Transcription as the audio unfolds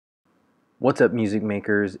What's up, music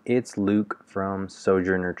makers? It's Luke from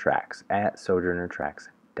Sojourner Tracks at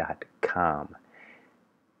sojournertracks.com.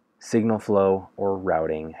 Signal flow or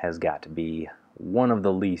routing has got to be one of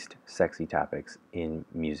the least sexy topics in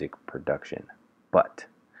music production. But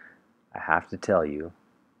I have to tell you,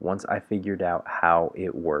 once I figured out how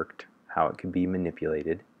it worked, how it could be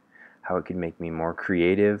manipulated, how it could make me more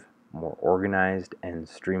creative, more organized, and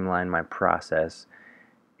streamline my process,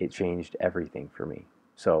 it changed everything for me.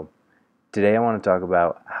 So today I want to talk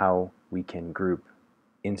about how we can group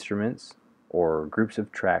instruments or groups of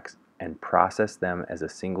tracks and process them as a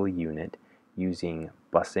single unit using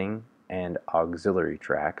busing and auxiliary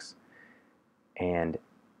tracks, and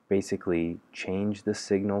basically change the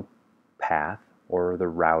signal path or the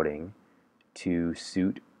routing to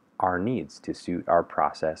suit our needs, to suit our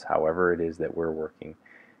process, however it is that we're working.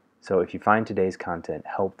 So if you find today's content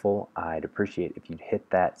helpful, I'd appreciate if you'd hit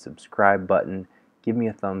that subscribe button, give me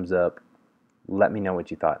a thumbs up, let me know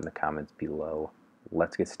what you thought in the comments below.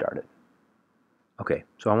 Let's get started. Okay,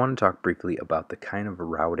 so I want to talk briefly about the kind of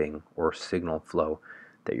routing or signal flow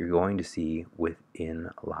that you're going to see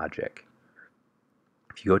within Logic.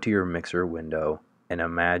 If you go to your mixer window and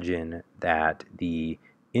imagine that the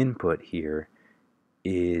input here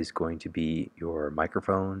is going to be your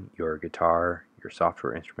microphone, your guitar, your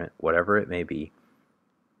software instrument, whatever it may be,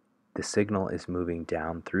 the signal is moving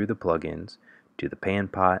down through the plugins to the pan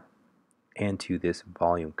pot and to this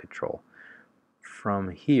volume control.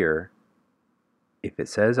 From here, if it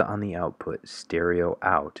says on the output stereo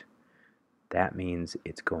out, that means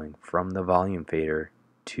it's going from the volume fader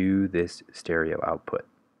to this stereo output.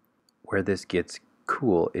 Where this gets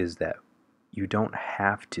cool is that you don't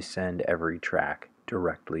have to send every track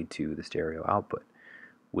directly to the stereo output.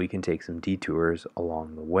 We can take some detours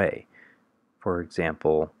along the way. For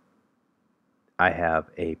example, I have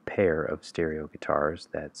a pair of stereo guitars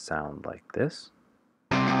that sound like this.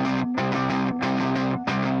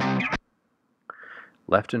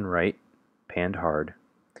 Left and right, panned hard.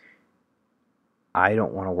 I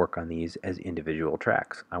don't want to work on these as individual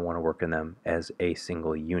tracks. I want to work on them as a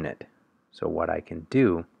single unit. So what I can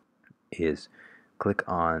do is click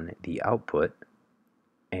on the output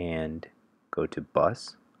and go to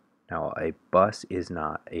bus. Now a bus is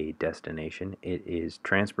not a destination, it is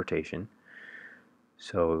transportation.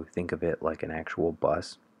 So think of it like an actual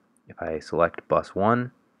bus. If I select bus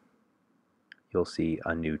 1, you'll see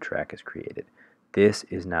a new track is created. This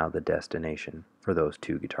is now the destination for those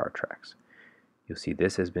two guitar tracks. You'll see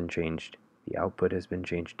this has been changed. The output has been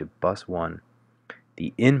changed to bus 1.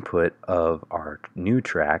 The input of our new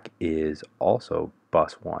track is also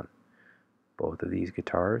bus 1. Both of these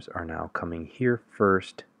guitars are now coming here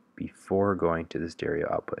first before going to the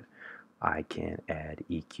stereo output. I can add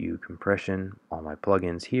EQ, compression, all my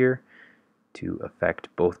plugins here to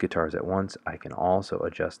affect both guitars at once. I can also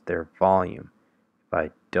adjust their volume. If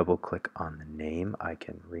I double click on the name, I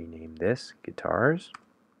can rename this guitars.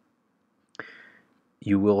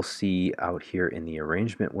 You will see out here in the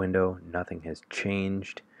arrangement window, nothing has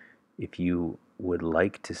changed. If you would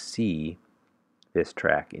like to see this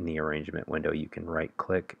track in the arrangement window, you can right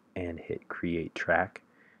click and hit create track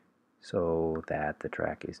so that the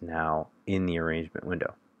track is now in the arrangement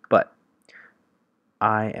window. But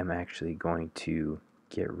I am actually going to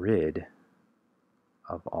get rid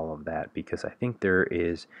of all of that because I think there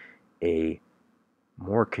is a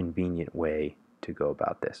more convenient way to go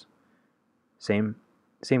about this. Same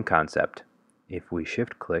concept. If we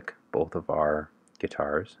shift click both of our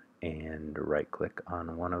guitars and right click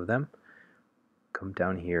on one of them, come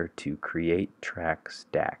down here to create track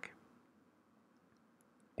stack,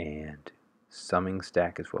 and summing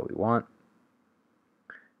stack is what we want.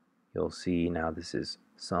 You'll see now this is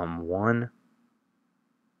sum 1.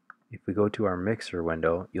 If we go to our mixer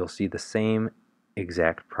window, you'll see the same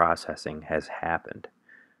exact processing has happened.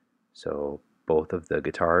 So both of the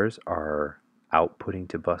guitars are outputting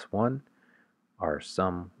to bus 1. Our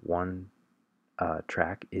sum 1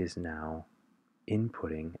 track is now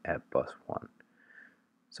inputting at bus 1.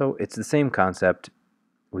 So it's the same concept.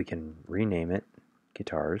 We can rename it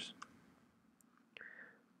guitars.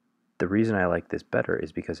 The reason I like this better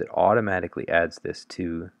is because it automatically adds this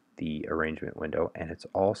to the arrangement window, and it's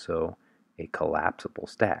also a collapsible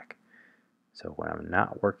stack. So when I'm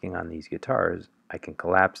not working on these guitars, I can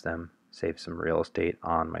collapse them, save some real estate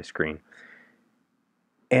on my screen.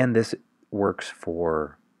 And this works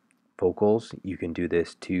for vocals. You can do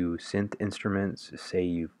this to synth instruments. Say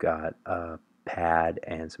you've got a pad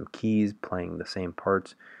and some keys playing the same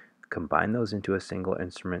parts. Combine those into a single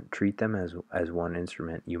instrument, treat them as one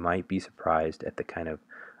instrument. You might be surprised at the kind of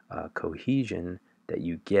cohesion that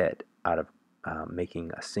you get out of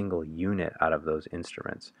making a single unit out of those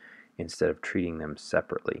instruments instead of treating them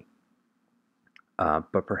separately.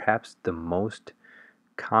 But perhaps the most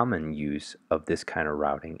common use of this kind of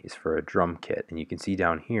routing is for a drum kit. And you can see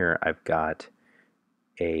down here I've got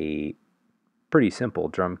a pretty simple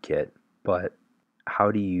drum kit, but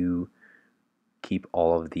how do you keep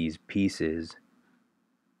all of these pieces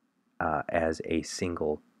as a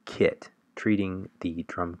single kit, treating the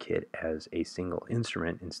drum kit as a single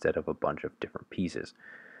instrument instead of a bunch of different pieces?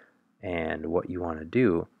 And what you want to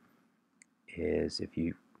do is, if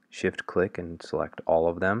you shift click and select all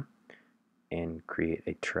of them and create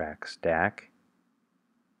a track stack,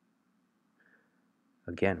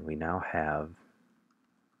 again we now have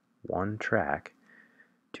one track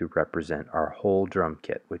to represent our whole drum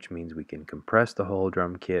kit, which means we can compress the whole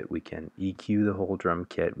drum kit, we can EQ the whole drum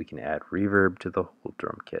kit, we can add reverb to the whole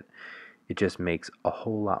drum kit. It just makes a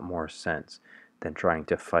whole lot more sense than trying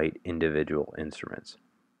to fight individual instruments.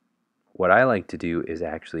 What I like to do is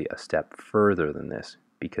actually a step further than this,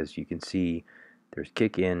 because you can see there's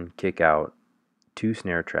kick in, kick out, 2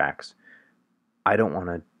 snare tracks. I don't want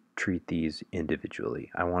to treat these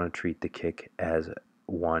individually. I want to treat the kick as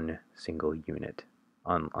one single unit,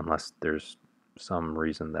 unless there's some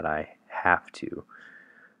reason that I have to.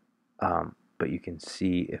 But you can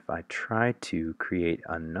see if I try to create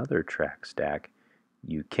another track stack,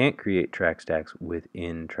 you can't create track stacks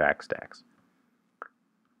within track stacks.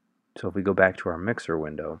 So if we go back to our mixer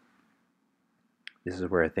window, this is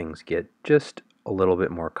where things get just a little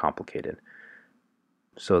bit more complicated.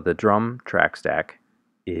 So the drum track stack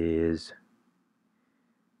is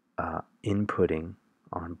inputting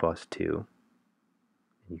on bus 2.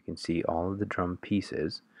 You can see all of the drum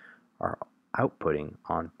pieces are outputting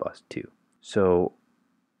on bus 2. So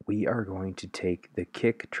we are going to take the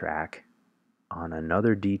kick track on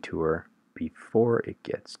another detour before it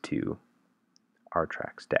gets to our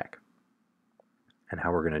track stack. And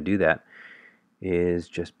how we're going to do that is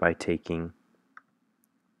just by taking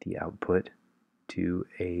the output to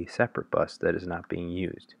a separate bus that is not being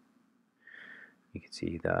used. You can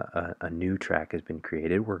see a new track has been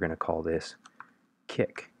created. We're going to call this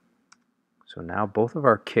kick. So now both of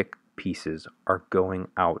our kick pieces are going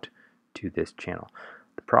out to this channel.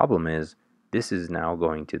 The problem is this is now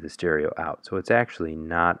going to the stereo out, so it's actually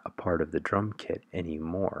not a part of the drum kit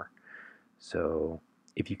anymore. So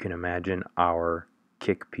if you can imagine, our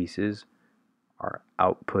kick pieces are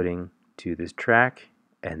outputting to this track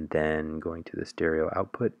and then going to the stereo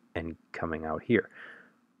output and coming out here.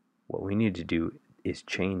 What we need to do is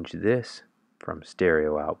change this from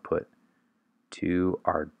stereo output to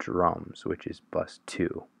our drums, which is bus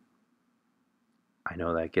 2. I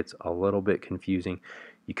know that gets a little bit confusing.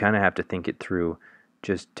 You kind of have to think it through.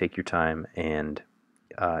 Just take your time and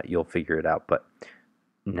you'll figure it out. But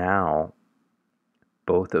now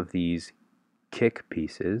both of these kick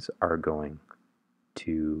pieces are going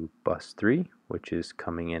to bus 3, which is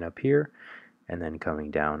coming in up here, and then coming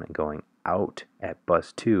down and going out at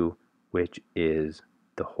bus 2, which is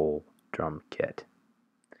the whole drum kit.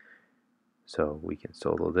 So we can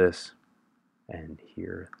solo this and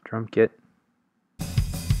hear the drum kit.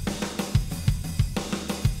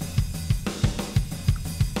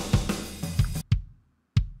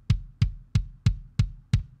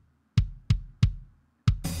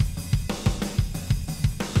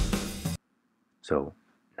 So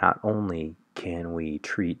not only can we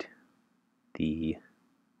treat the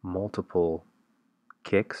multiple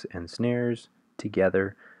kicks and snares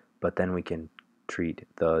together, but then we can treat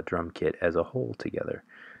the drum kit as a whole together,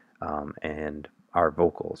 and our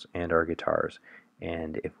vocals and our guitars.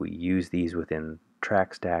 And if we use these within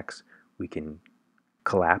track stacks, we can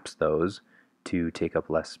collapse those to take up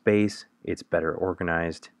less space. It's better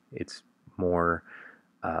organized, it's more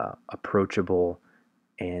approachable,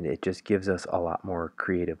 and it just gives us a lot more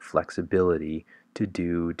creative flexibility to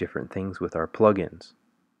do different things with our plugins.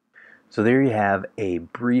 So there you have a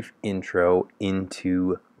brief intro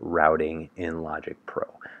into routing in Logic Pro.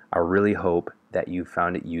 I really hope that you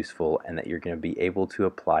found it useful and that you're going to be able to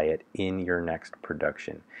apply it in your next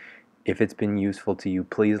production. If it's been useful to you,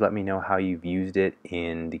 please let me know how you've used it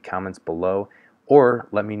in the comments below, or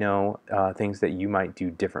let me know things that you might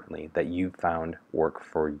do differently that you found work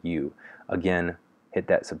for you. Again, hit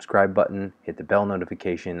that subscribe button, hit the bell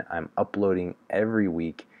notification. I'm uploading every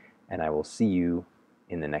week, and I will see you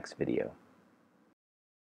in the next video.